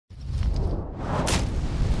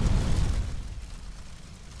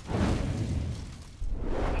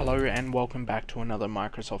Hello and welcome back to another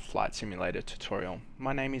Microsoft Flight Simulator tutorial.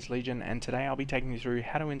 My name is Legion and today I'll be taking you through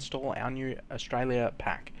how to install our new Australia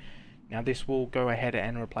pack. Now this will go ahead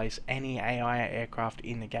and replace any AI aircraft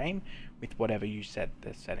in the game with whatever you set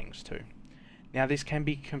the settings to. Now this can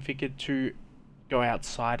be configured to go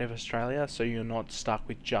outside of Australia so you're not stuck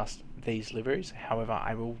with just these liveries. However,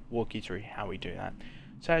 I will walk you through how we do that.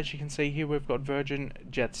 So as you can see here, we've got Virgin,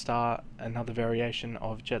 Jetstar, another variation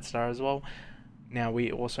of Jetstar as well. Now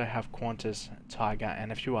we also have Qantas, Tiger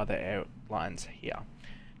and a few other airlines here.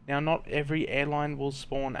 Now not every airline will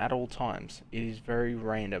spawn at all times. It is very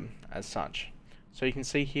random as such. So you can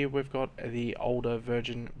see here we've got the older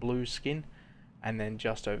Virgin blue skin, and then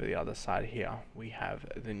just over the other side here we have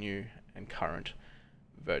the new and current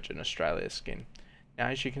Virgin Australia skin. Now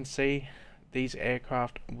as you can see, these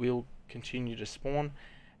aircraft will continue to spawn,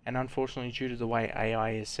 and unfortunately due to the way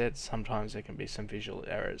AI is set, sometimes there can be some visual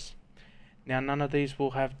errors. Now none of these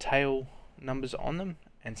will have tail numbers on them,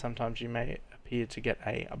 and sometimes you may appear to get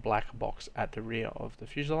a black box at the rear of the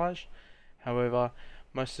fuselage. However,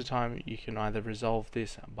 most of the time you can either resolve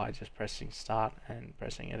this by just pressing start and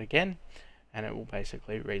pressing it again, and it will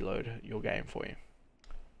basically reload your game for you.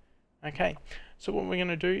 Okay, so what we're going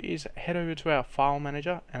to do is head over to our file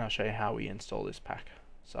manager and I'll show you how we install this pack.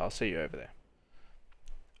 So I'll see you over there.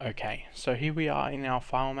 Okay, so here we are in our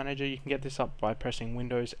file manager. You can get this up by pressing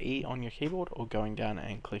Windows E on your keyboard or going down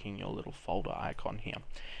and clicking your little folder icon here.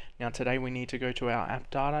 Now today we need to go to our app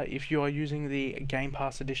data. If you are using the Game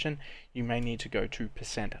Pass edition, you may need to go to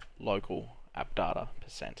 %local_appdata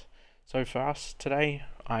 %. So for us today,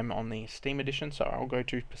 I'm on the Steam edition, so I'll go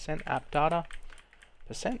to %appdata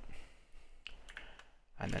 %.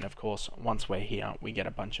 And then of course, once we're here, we get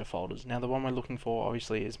a bunch of folders. Now the one we're looking for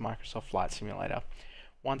obviously is Microsoft Flight Simulator.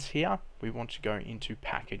 Once here, we want to go into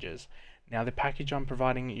packages. Now the package I'm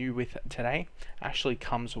providing you with today actually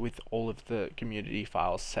comes with all of the community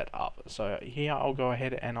files set up. So here I'll go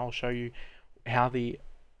ahead and I'll show you how the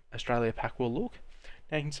Australia pack will look.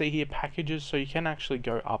 Now you can see here packages, so you can actually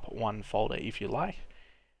go up one folder if you like.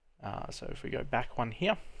 So if we go back one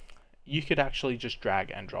here, you could actually just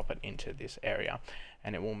drag and drop it into this area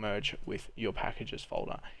and it will merge with your packages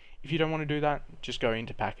folder. If you don't want to do that, just go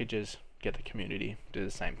into packages, get the community, do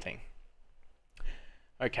the same thing.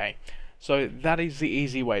 Okay, so that is the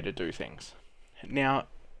easy way to do things. Now,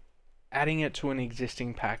 adding it to an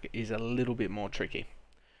existing pack is a little bit more tricky.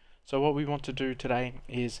 So what we want to do today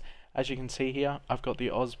is, as you can see here, I've got the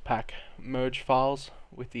OzPack merge files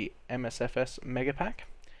with the MSFS Megapack.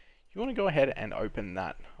 You want to go ahead and open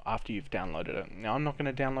that after you've downloaded it. Now I'm not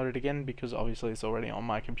going to download it again because obviously it's already on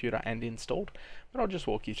my computer and installed, but I'll just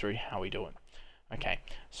walk you through how we do it. Okay,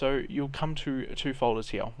 so you'll come to two folders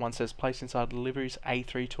here. One says place inside the Liveries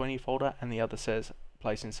A320 folder and the other says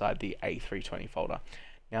place inside the A320 folder.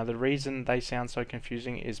 Now the reason they sound so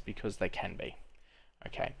confusing is because they can be.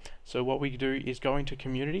 Okay, so what we do is go into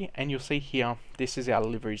community and you'll see here, this is our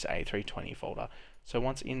Liveries A320 folder. So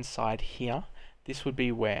once inside here, this would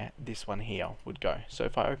be where this one here would go. So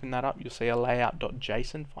if I open that up, you'll see a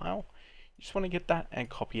layout.json file. You just want to get that and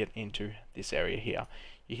copy it into this area here.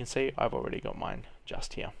 You can see I've already got mine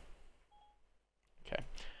just here. Okay,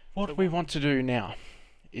 what we want to do now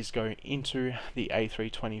is go into the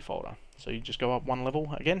A320 folder. So you just go up one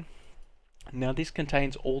level again. Now this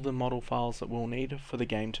contains all the model files that we'll need for the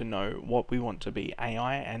game to know what we want to be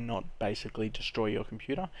AI and not basically destroy your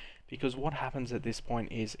computer, because what happens at this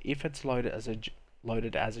point is if it's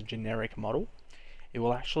loaded as a generic model, it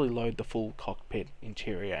will actually load the full cockpit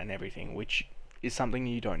interior and everything, which is something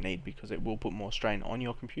you don't need because it will put more strain on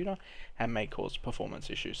your computer and may cause performance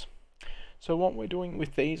issues. So what we're doing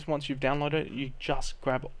with these, once you've downloaded it, you just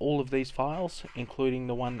grab all of these files, including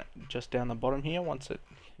the one just down the bottom here. Once it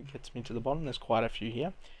gets me to the bottom, there's quite a few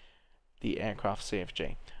here, the aircraft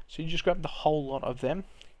CFG. So you just grab the whole lot of them,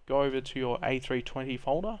 go over to your A320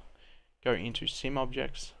 folder, go into Sim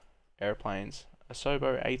Objects, Airplanes,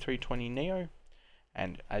 Asobo A320 Neo,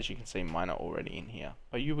 and as you can see mine are already in here,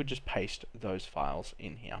 but you would just paste those files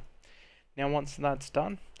in here. Now once that's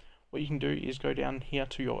done, what you can do is go down here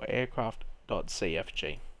to your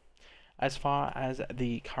aircraft.cfg. As far as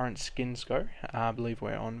the current skins go, I believe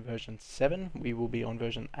we're on version 7. We will be on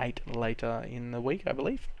version 8 later in the week, I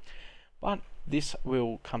believe. But this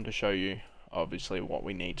will come to show you, obviously, what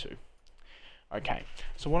we need to. Okay,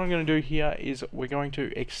 so what I'm going to do here is we're going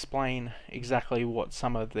to explain exactly what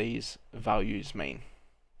some of these values mean.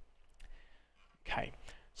 Okay,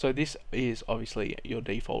 so this is obviously your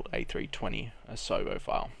default A320 Asobo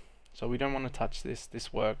file. So we don't want to touch this.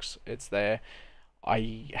 This works, it's there.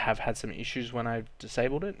 I have had some issues when I've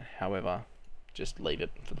disabled it, however, just leave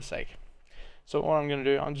it for the sake. So what I'm going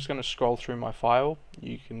to do, I'm just going to scroll through my file.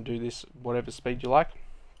 You can do this whatever speed you like,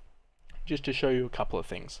 just to show you a couple of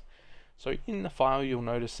things. So in the file, you'll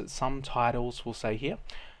notice that some titles will say here,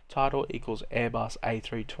 title equals Airbus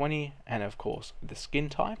A320, and of course the skin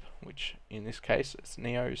type, which in this case is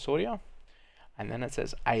Neo Sordia, and then it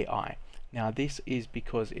says AI. Now this is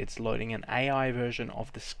because it's loading an AI version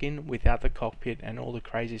of the skin without the cockpit and all the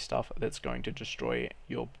crazy stuff that's going to destroy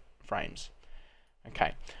your frames.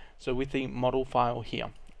 Okay, so with the model file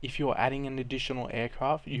here, if you're adding an additional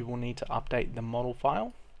aircraft, you will need to update the model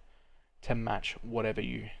file to match whatever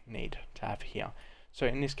you need to have here. So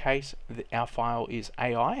in this case, our file is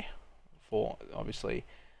AI, for obviously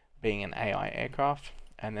being an AI aircraft,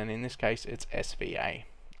 and then in this case it's SVA,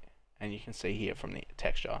 and you can see here from the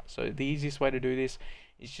texture. So the easiest way to do this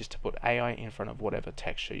is just to put AI in front of whatever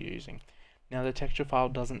texture you're using. Now the texture file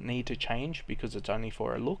doesn't need to change because it's only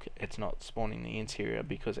for a look. It's not spawning the interior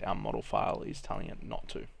because our model file is telling it not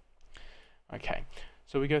to. Okay,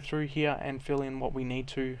 so we go through here and fill in what we need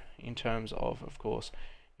to in terms of course,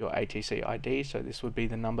 your ATC ID. So this would be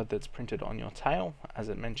the number that's printed on your tail, as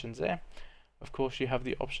it mentions there. Of course, you have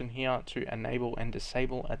the option here to enable and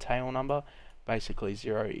disable a tail number. Basically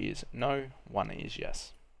 0 is no, 1 is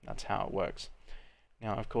yes. That's how it works.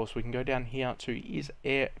 Now of course we can go down here to is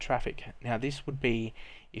air traffic. Now this would be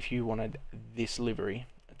if you wanted this livery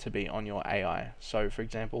to be on your AI. So for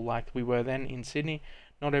example, like we were then in Sydney,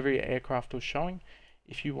 not every aircraft was showing.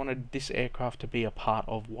 If you wanted this aircraft to be a part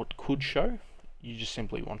of what could show, you just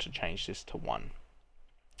simply want to change this to 1.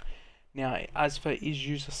 Now as for is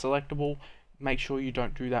user selectable, make sure you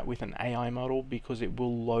don't do that with an AI model because it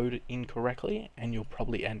will load incorrectly and you'll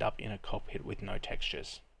probably end up in a cockpit with no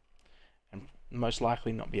textures, and most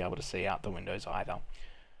likely not be able to see out the windows either.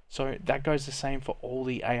 So that goes the same for all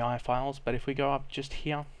the AI files, but if we go up just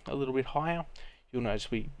here a little bit higher, you'll notice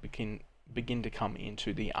we begin to come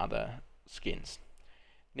into the other skins.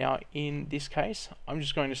 Now in this case, I'm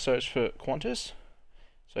just going to search for Qantas.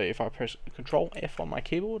 So if I press Control F on my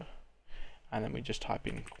keyboard, and then we just type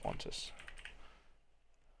in Qantas.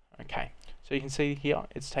 Okay, so you can see here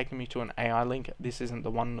it's taken me to an AI link. This isn't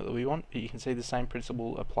the one that we want, but you can see the same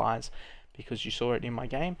principle applies because you saw it in my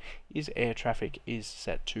game. Is air traffic is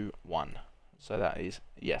set to 1. So that is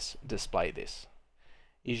yes, display this.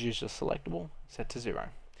 Is user selectable, set to 0.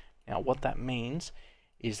 Now what that means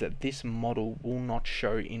is that this model will not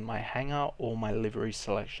show in my hangar or my livery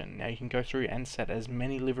selection. Now you can go through and set as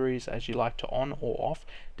many liveries as you like to on or off,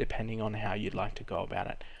 depending on how you'd like to go about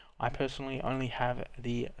it. I personally only have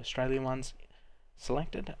the Australian ones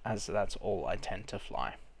selected, as that's all I tend to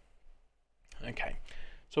fly. Okay,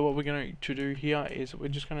 so what we're going to do here is we're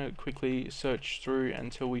just going to quickly search through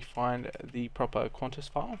until we find the proper Qantas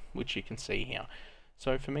file, which you can see here.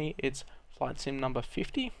 So for me it's flight sim number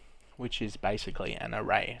 50, which is basically an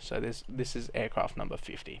array. So this is aircraft number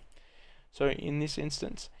 50. So in this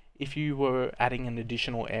instance, if you were adding an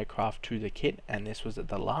additional aircraft to the kit and this was at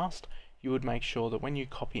the last, you would make sure that when you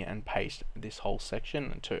copy and paste this whole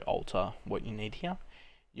section to alter what you need here,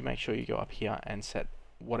 you make sure you go up here and set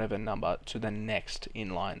whatever number to the next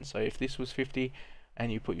in line. So if this was 50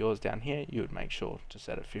 and you put yours down here, you would make sure to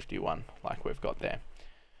set it 51 like we've got there.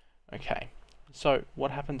 Okay, so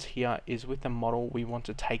what happens here is with the model we want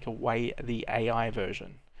to take away the AI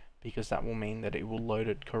version, because that will mean that it will load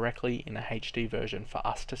it correctly in a HD version for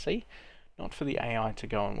us to see, not for the AI to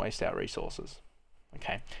go and waste our resources.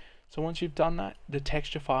 Okay, so once you've done that, the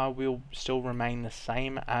texture file will still remain the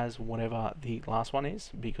same as whatever the last one is,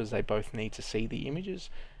 because they both need to see the images.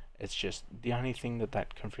 It's just the only thing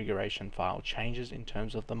that configuration file changes in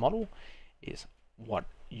terms of the model is what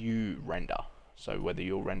you render. So whether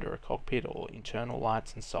you'll render a cockpit or internal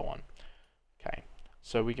lights and so on. Okay,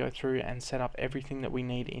 so we go through and set up everything that we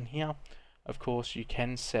need in here. Of course, you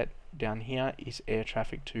can set down here is air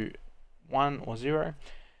traffic to 1 or 0.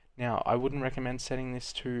 Now, I wouldn't recommend setting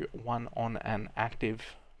this to 1 on an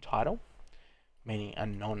active title, meaning a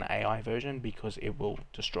non-AI version, because it will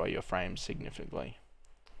destroy your frames significantly.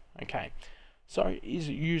 Okay, so is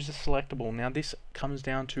user selectable? Now this comes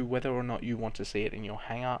down to whether or not you want to see it in your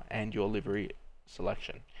hangar and your livery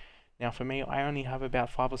selection. Now for me, I only have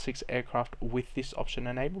about 5 or 6 aircraft with this option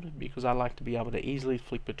enabled because I like to be able to easily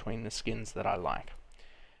flick between the skins that I like.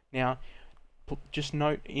 Now, just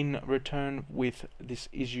note in return with this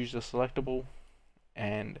is user selectable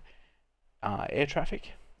and air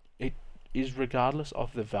traffic, it is regardless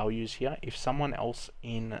of the values here. If someone else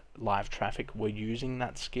in live traffic were using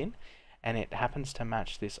that skin and it happens to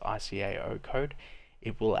match this ICAO code,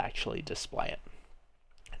 it will actually display it.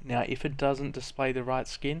 Now if it doesn't display the right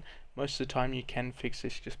skin, most of the time you can fix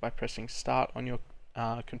this just by pressing start on your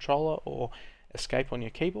controller or escape on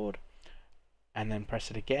your keyboard, and then press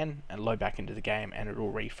it again and load back into the game, and it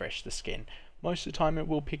will refresh the skin. Most of the time it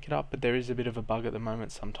will pick it up, but there is a bit of a bug at the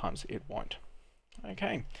moment, sometimes it won't.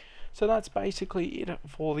 Okay, so that's basically it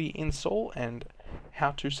for the install and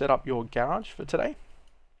how to set up your garage for today.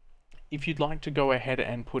 If you'd like to go ahead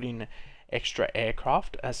and put in extra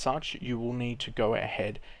aircraft as such, you will need to go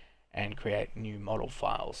ahead and create new model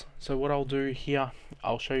files. So what I'll do here,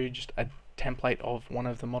 I'll show you just a template of one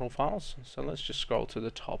of the model files. So let's just scroll to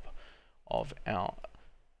the top of our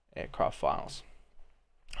aircraft files.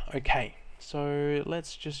 Okay, so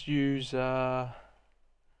let's just use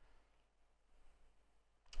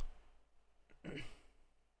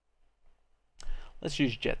let's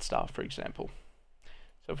use Jetstar for example.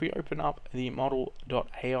 So if we open up the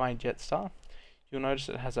model.ai Jetstar, you'll notice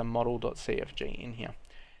it has a model.cfg in here.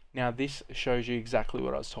 Now this shows you exactly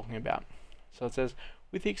what I was talking about. So it says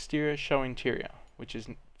with exterior show interior, which is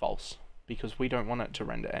false because we don't want it to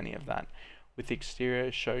render any of that. With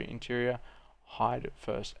exterior show interior, hide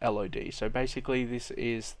first LOD. So basically this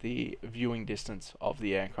is the viewing distance of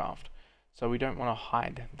the aircraft. So we don't want to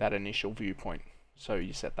hide that initial viewpoint. So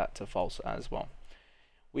you set that to false as well.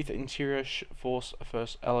 With interior force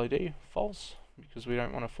first LOD, false, because we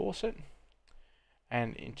don't want to force it.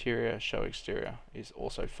 And interior show exterior is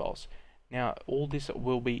also false. Now all this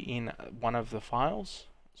will be in one of the files,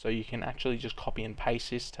 so you can actually just copy and paste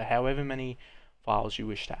this to however many files you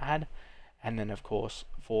wish to add, and then of course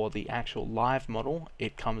for the actual live model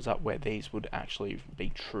it comes up where these would actually be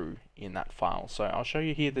true in that file. So I'll show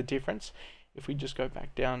you here the difference. If we just go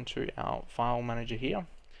back down to our file manager here,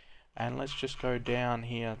 and let's just go down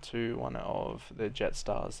here to one of the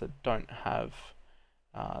Jetstars that don't have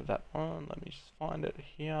that one. Let me just find it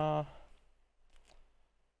here.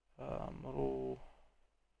 Model.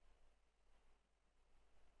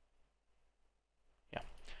 Yeah.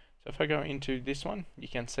 So if I go into this one, you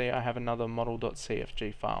can see I have another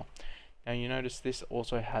model.cfg file. Now you notice this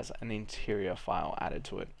also has an interior file added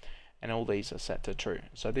to it, and all these are set to true.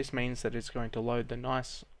 So this means that it's going to load the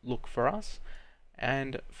nice look for us,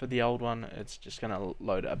 and for the old one it's just going to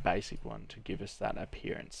load a basic one to give us that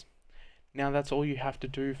appearance. Now that's all you have to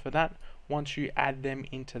do for that. Once you add them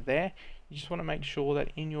into there, you just want to make sure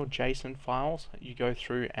that in your JSON files you go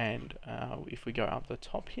through and if we go up the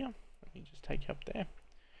top here, let me just take you up there,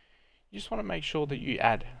 you just want to make sure that you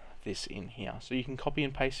add this in here. So you can copy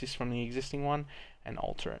and paste this from the existing one and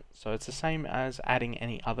alter it. So it's the same as adding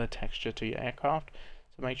any other texture to your aircraft.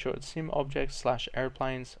 So make sure it's sim objects /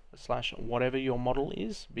 airplanes / whatever your model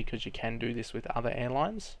is, because you can do this with other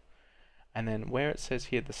airlines. And then where it says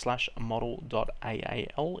here the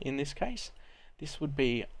 /model.aal in this case, this would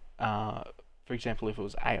be for example if it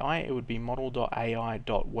was AI, it would be model.ai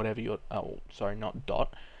dot whatever your sorry, not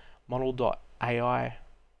dot, model.ai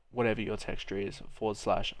whatever your texture is /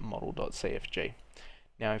 model.cfg.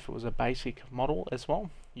 Now if it was a basic model as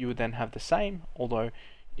well, you would then have the same, although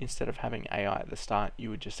instead of having AI at the start you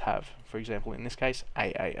would just have, for example in this case,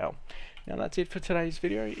 AAL. Now that's it for today's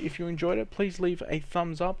video. If you enjoyed it, please leave a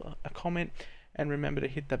thumbs up, a comment, and remember to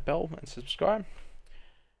hit that bell and subscribe.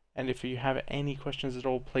 And if you have any questions at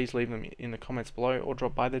all, please leave them in the comments below or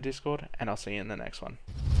drop by the Discord, and I'll see you in the next one.